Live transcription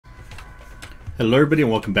Hello everybody and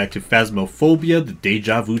welcome back to Phasmophobia, the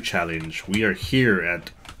DeJa'Vu challenge. We are here at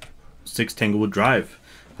 6 Tanglewood Drive.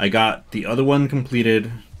 I got the other one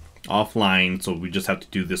completed offline, so we just have to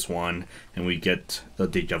do this one and we get the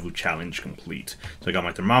DeJa'Vu challenge complete. So I got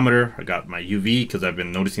my thermometer, I got my UV because I've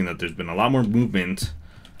been noticing that there's been a lot more movement,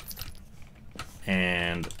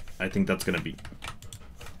 and I think that's going to be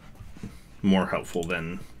more helpful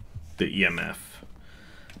than the EMF.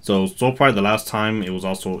 So far the last time it was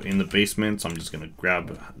also in the basement, so I'm just gonna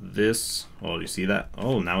grab this. Oh, you see that?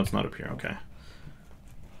 Oh, now it's not up here, okay.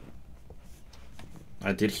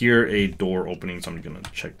 I did hear a door opening, so I'm gonna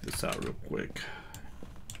check this out real quick.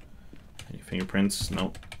 Any fingerprints?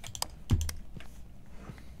 Nope.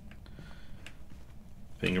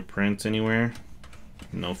 Fingerprints anywhere?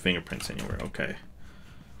 No fingerprints anywhere, okay.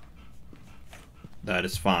 That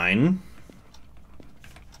is fine.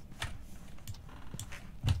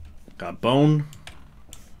 Got bone.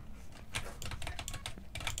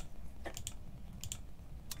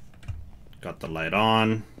 Got the light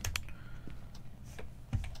on.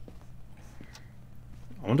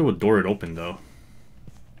 I wonder what door it opened though.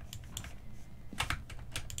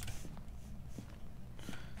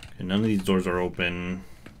 Okay, none of these doors are open.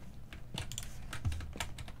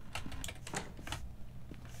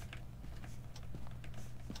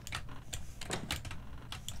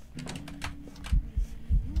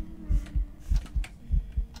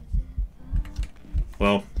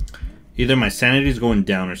 Well, either my sanity is going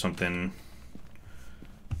down or something,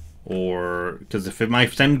 or because if my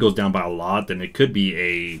sanity goes down by a lot, then it could be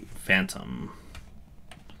a phantom.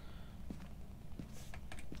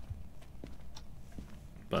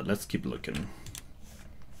 But let's keep looking.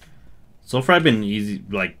 So far, I've been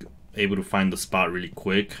able to find the spot really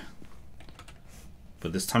quick,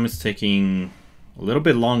 but this time it's taking a little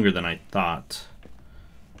bit longer than I thought.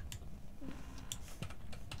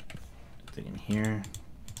 Anything in here?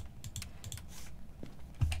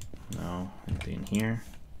 No. Anything in here?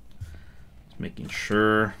 Just making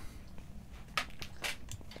sure.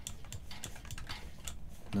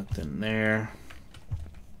 Nothing there.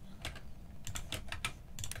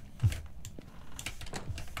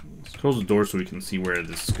 Let's close the door so we can see where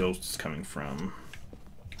this ghost is coming from.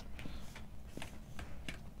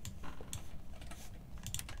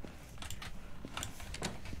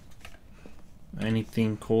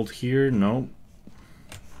 Anything cold here? No.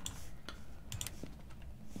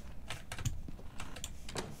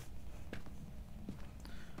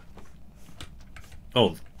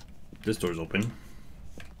 Oh, this door's open.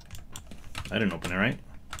 I didn't open it, right?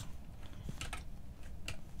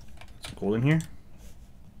 Is it cold in here?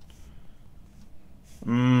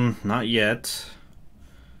 Not yet.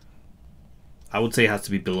 I would say it has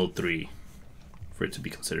to be below 3 for it to be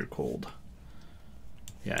considered cold.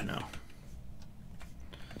 Yeah, no.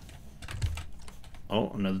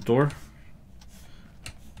 Oh, another door.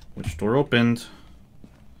 Which door opened?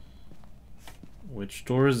 Which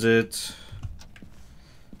door is it?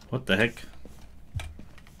 What the heck?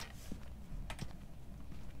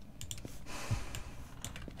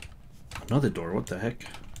 Another door, what the heck?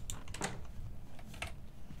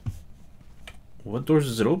 What doors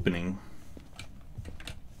is it opening?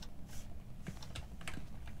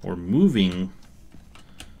 Or moving?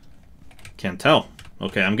 Can't tell.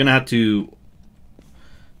 Okay, I'm gonna have to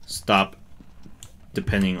stop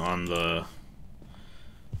depending on the...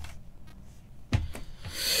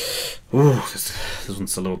 Ooh, this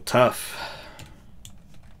one's a little tough.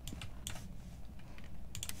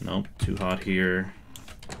 Nope, too hot here.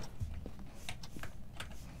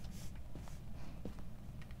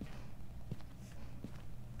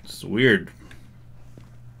 It's weird.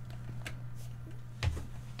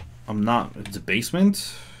 I'm not... It's a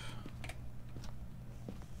basement?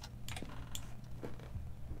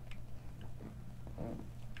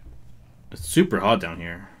 It's super hot down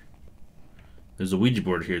here. There's a Ouija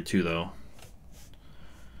board here too, though.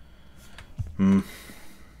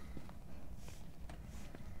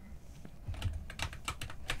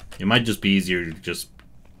 It might just be easier to just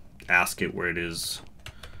ask it where it is.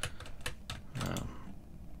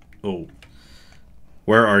 Oh,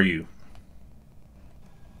 where are you?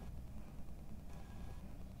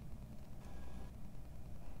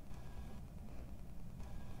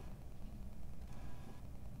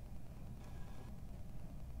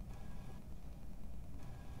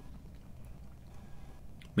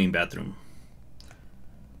 Main bathroom.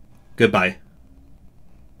 Goodbye.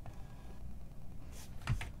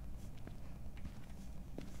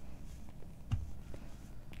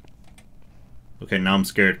 Okay, now I'm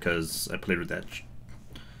scared because I played with that.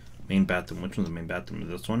 Main bathroom. Which one's the main bathroom?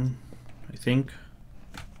 This one, I think.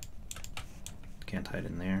 Can't hide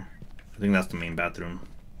in there. I think that's the main bathroom.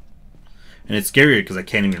 And it's scarier because I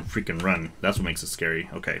can't even freaking run. That's what makes it scary.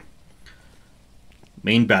 Okay.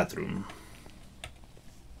 Main bathroom.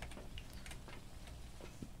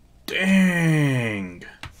 Dang.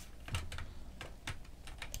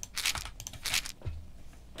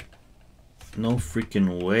 No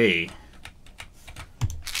freaking way.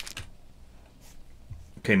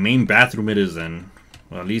 Okay, main bathroom it is then.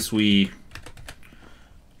 Well, at least we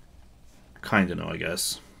kind of know, I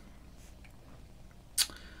guess.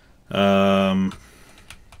 Let's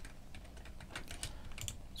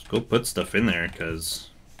go put stuff in there, because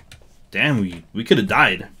damn, we could have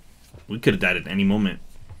died. We could have died at any moment.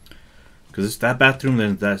 Because it's that bathroom,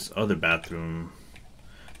 then that's other bathroom.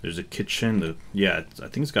 There's a kitchen. Yeah, I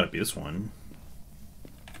think it's got to be this one.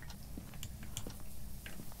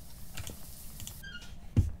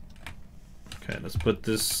 Okay, let's put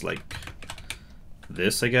this like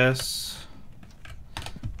this, I guess.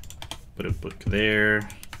 Put a book there.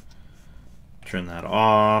 Turn that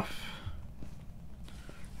off.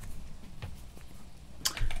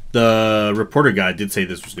 The reporter guy did say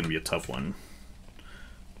this was going to be a tough one.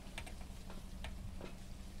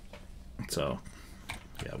 So,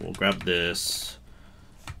 yeah, we'll grab this.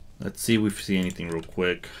 Let's see if we see anything real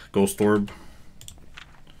quick. Ghost orb.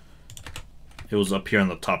 It was up here on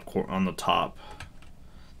the top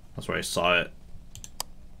That's where I saw it.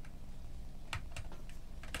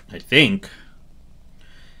 I think.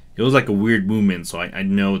 It was like a weird movement, so I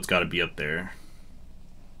know it's got to be up there.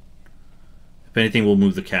 If anything, we'll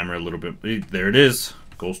move the camera a little bit. There it is.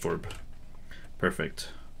 Ghost orb. Perfect.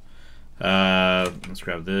 Let's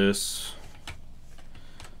grab this.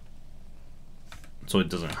 So it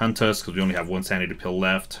doesn't hunt us, because we only have one sanity pill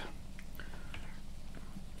left.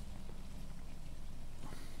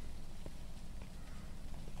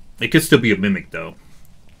 It could still be a mimic, though.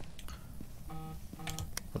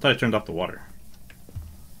 I thought I turned off the water.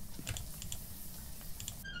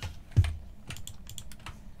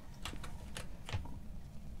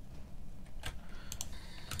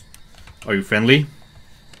 Are you friendly?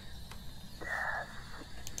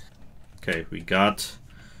 Okay, we got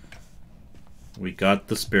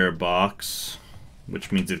the spare box,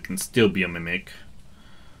 which means it can still be a mimic.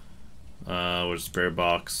 Where's the spare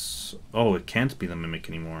box? Oh, it can't be the mimic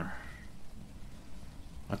anymore.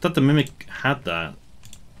 I thought the mimic had that.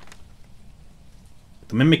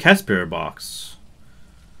 The mimic has spare box.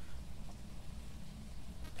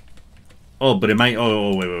 Oh, but it might.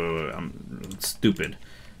 Oh, wait. I'm stupid.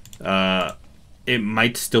 It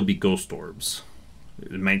might still be ghost orbs.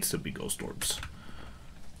 It might still be ghost orbs.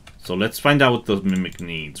 So let's find out what the mimic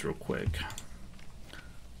needs real quick.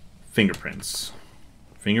 Fingerprints.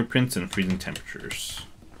 Fingerprints and freezing temperatures.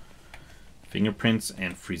 Fingerprints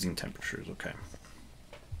and freezing temperatures. Okay.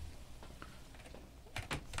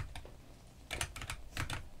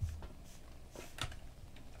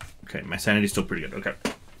 Okay, my sanity's still pretty good. Okay.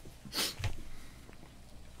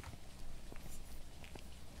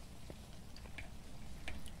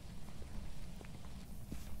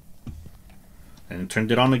 And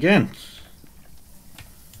turned it on again.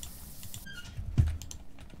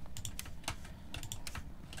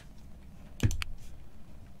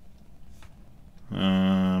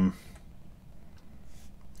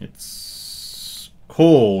 It's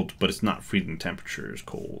cold, but it's not freezing temperature. It's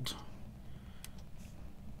cold.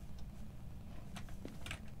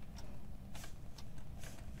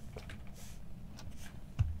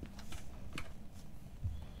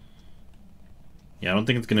 Yeah, I don't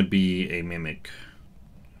think it's going to be a mimic.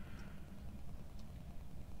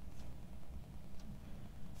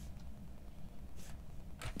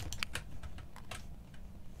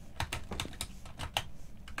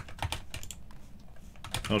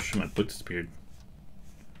 Oh shit, my book disappeared.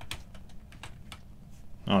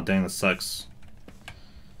 Oh dang, that sucks.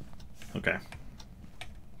 Okay.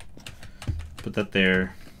 Put that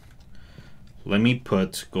there. Let me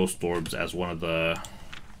put ghost orbs as one of the...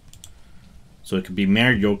 So it could be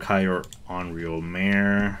Mare, Yokai, or Onryo.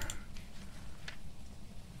 Mare.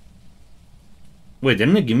 Wait,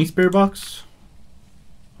 didn't it give me spare box?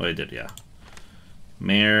 Oh, it did, yeah.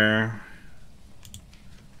 Mare.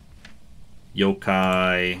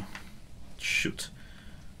 Yokai. Shoot.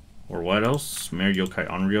 Or what else? Mare, Yokai,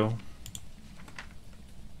 Onryo.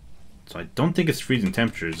 So I don't think it's freezing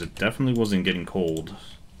temperatures. It definitely wasn't getting cold.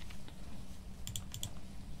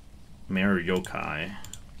 Mare, Yokai.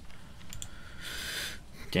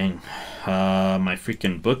 Dang. My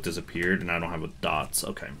freaking book disappeared and I don't have a dots.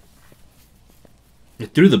 Okay.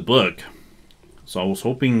 It threw the book. So I was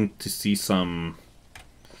hoping to see some,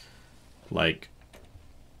 like,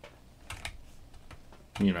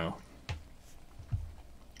 you know,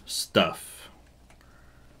 stuff.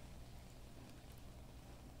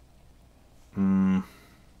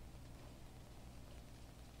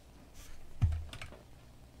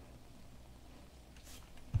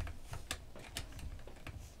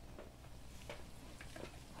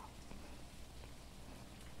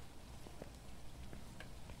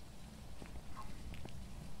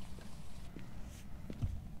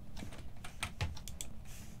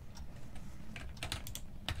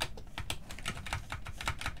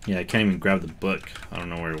 Yeah, I can't even grab the book. I don't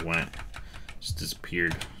know where it went. Just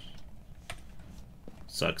disappeared.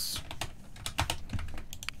 Sucks.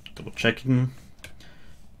 Double checking.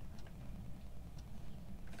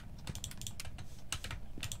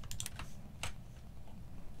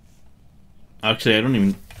 Actually, I don't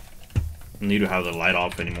even need to have the light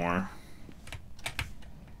off anymore.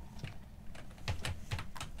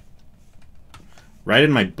 Right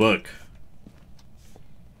in my book.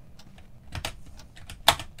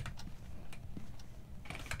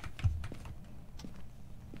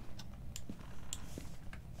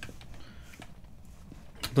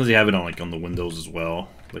 Does he have it on like on the windows as well,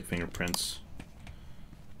 like fingerprints?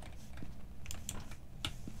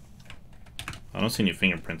 I don't see any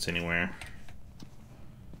fingerprints anywhere.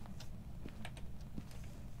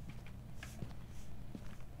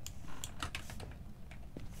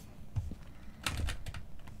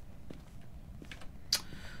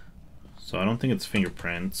 So I don't think it's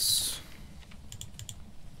fingerprints.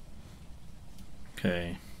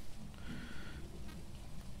 Okay.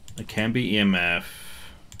 It can be EMF.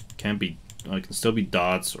 Can't be. Oh, it can still be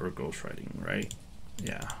dots or ghostwriting, right?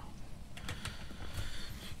 Yeah.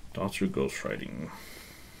 Dots or ghostwriting.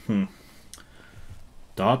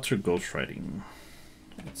 Dots or ghostwriting.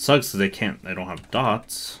 It sucks because I don't have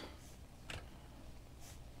dots.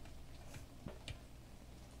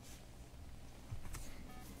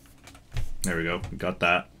 There we go. We got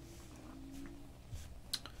that.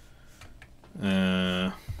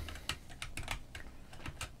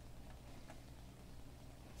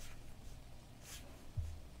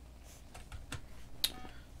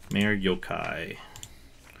 Mayor Yokai.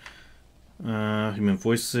 Human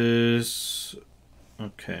voices.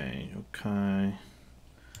 Okay, yokai.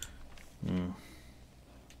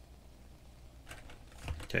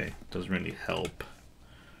 Okay, doesn't really help.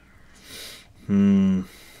 If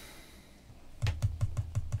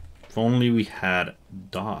only we had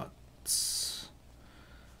dots.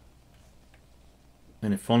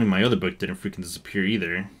 And if only my other book didn't freaking disappear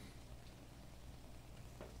either.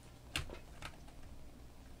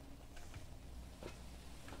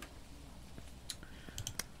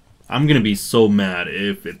 I'm gonna be so mad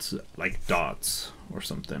if it's like dots or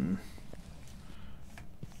something.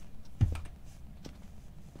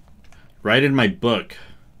 Right in my book.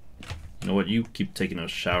 You know what? You keep taking a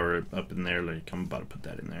shower up in there. Like I'm about to put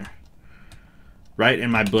that in there. Right in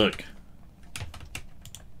my book.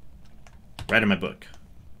 Right in my book.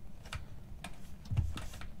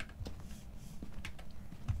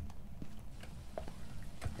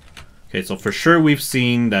 Okay, so for sure we've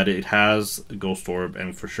seen that it has a ghost orb,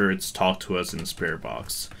 and for sure it's talked to us in the spirit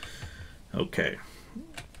box. Okay.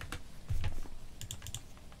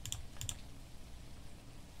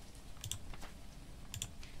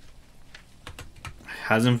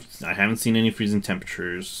 I haven't seen any freezing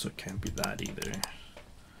temperatures, so it can't be that either.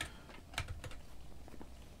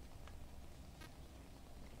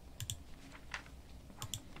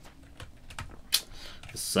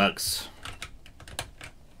 This sucks.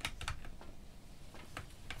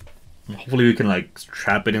 Hopefully we can like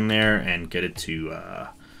trap it in there and get it to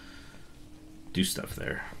do stuff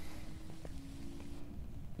there.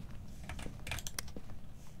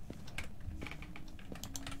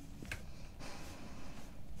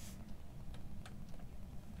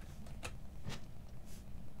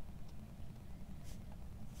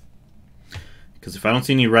 Because if I don't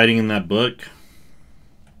see any writing in that book,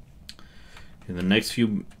 in the next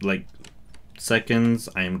few like seconds,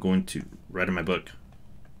 I am going to write in my book.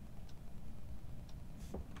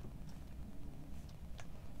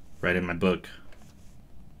 Write in my book.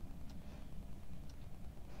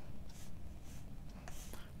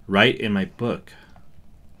 Write in my book.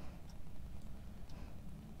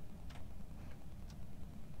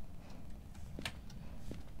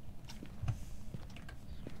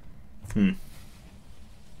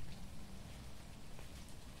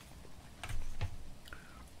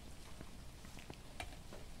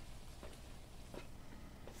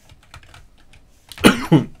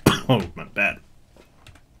 Oh, my bad.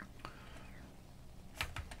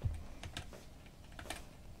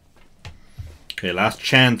 Okay, last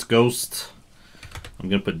chance, ghost. I'm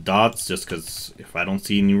gonna put dots just because if I don't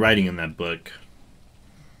see any writing in that book.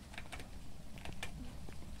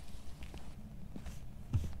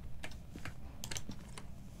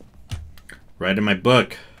 Right in my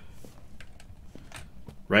book.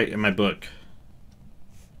 Right in my book.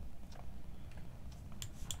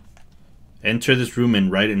 Enter this room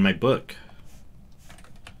and write in my book.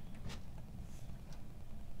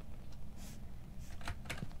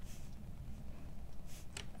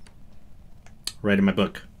 Write in my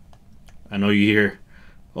book. I know you hear.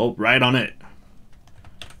 Oh, write on it.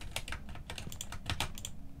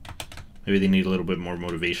 Maybe they need a little bit more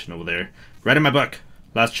motivation over there. Write in my book.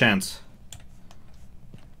 Last chance.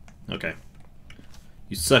 Okay.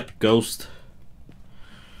 You suck, ghost.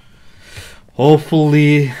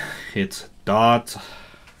 Hopefully it's Dot.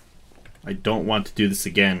 I don't want to do this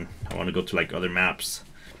again. I want to go to like other maps.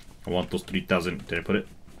 I want those 3,000. Did I put it?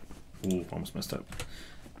 Ooh, almost messed up.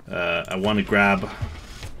 I want to grab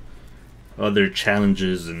other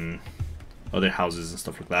challenges and other houses and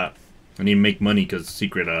stuff like that. I need to make money because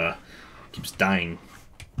Secret keeps dying.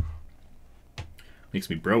 Makes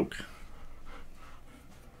me broke.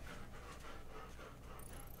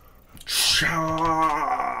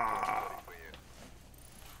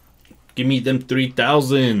 Give me them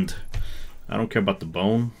 3,000. I don't care about the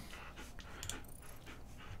bone.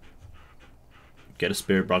 Get a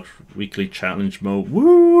spirit box weekly challenge mode.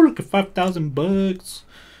 Woo! Look at 5,000 bucks.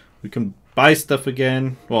 We can buy stuff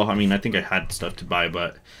again. Well, I mean, I think I had stuff to buy,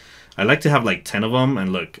 but I like to have like 10 of them.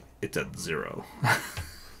 And look, it's at 0.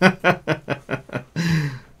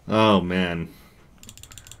 Oh man.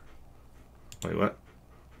 Wait, what?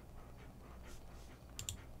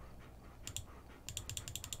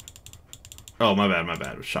 Oh, my bad, my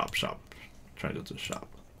bad. Shop. Try to go to the shop.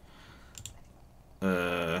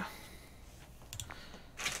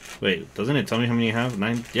 Wait, doesn't it tell me how many you have?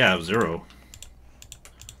 9? Yeah, I have 0.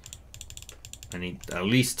 I need at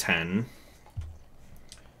least 10.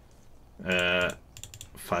 5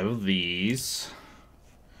 of these.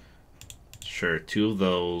 Sure, 2 of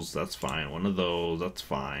those, that's fine. 1 of those, that's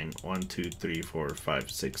fine. 1, 2, 3, 4,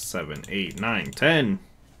 5, 6, 7, 8, 9, 10.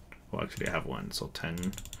 Well, actually, I have 1, so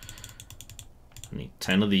 10. I need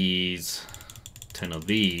 10 of these. 10 of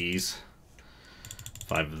these.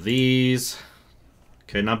 5 of these.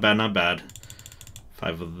 Okay, not bad, not bad.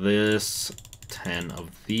 5 of this. 10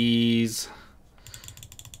 of these.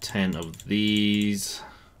 10 of these.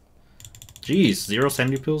 Jeez, 0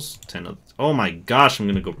 sanity pills? 10 of... Oh my gosh, I'm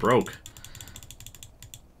gonna go broke.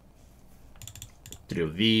 3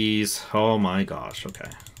 of these. Oh my gosh, okay.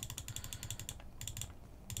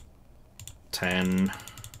 10.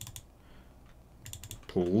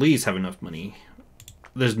 Please have enough money.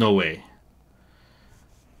 There's no way.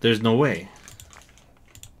 There's no way.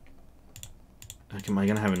 Like, am I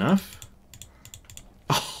gonna have enough?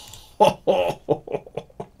 Oh,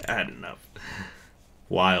 I had enough.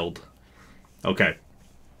 Wild. Okay.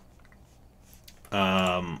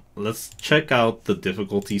 Let's check out the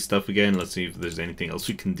difficulty stuff again. Let's see if there's anything else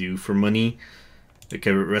we can do for money.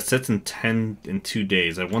 Okay, resets in 2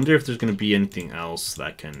 days. I wonder if there's gonna be anything else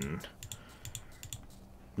that can...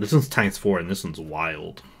 This one's ×4 and this one's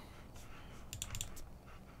wild.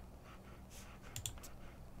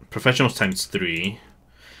 Professionals ×3.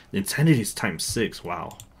 Insanity's ×6.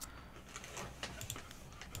 Wow.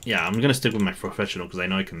 Yeah, I'm gonna stick with my professional because I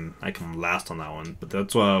know I can last on that one. But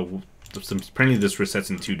that's apparently this resets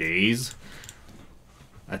in 2 days.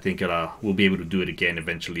 I think we'll be able to do it again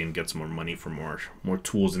eventually and get some more money for more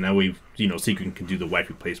tools, and that way, you know, Secret can do the wife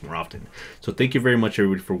replace more often. So thank you very much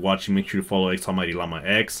everybody for watching. Make sure to follow X Almighty Llama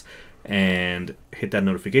X and hit that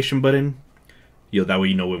notification button. You know, that way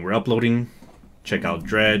you know when we're uploading. Check out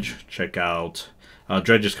Dredge. Check out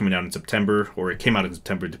Dredge is coming out in September, or it came out in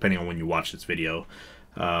September depending on when you watch this video.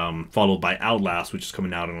 Followed by Outlast, which is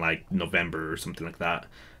coming out in like November or something like that.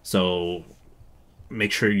 So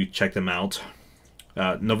make sure you check them out.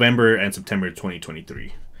 November and September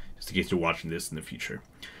 2023, just in case you're watching this in the future.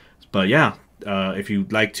 But yeah, if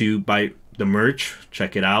you'd like to buy the merch,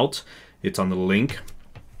 check it out. It's on the link.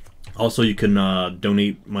 Also, you can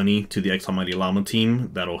donate money to the X Almighty Llama team.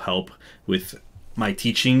 That'll help with my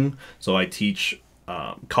teaching. So I teach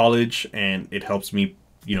college, and it helps me,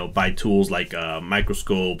 you know, buy tools like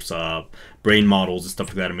microscopes, brain models, and stuff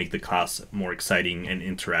like that to make the class more exciting and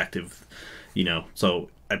interactive. You know, so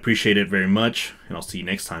I appreciate it very much, and I'll see you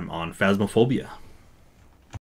next time on Phasmophobia.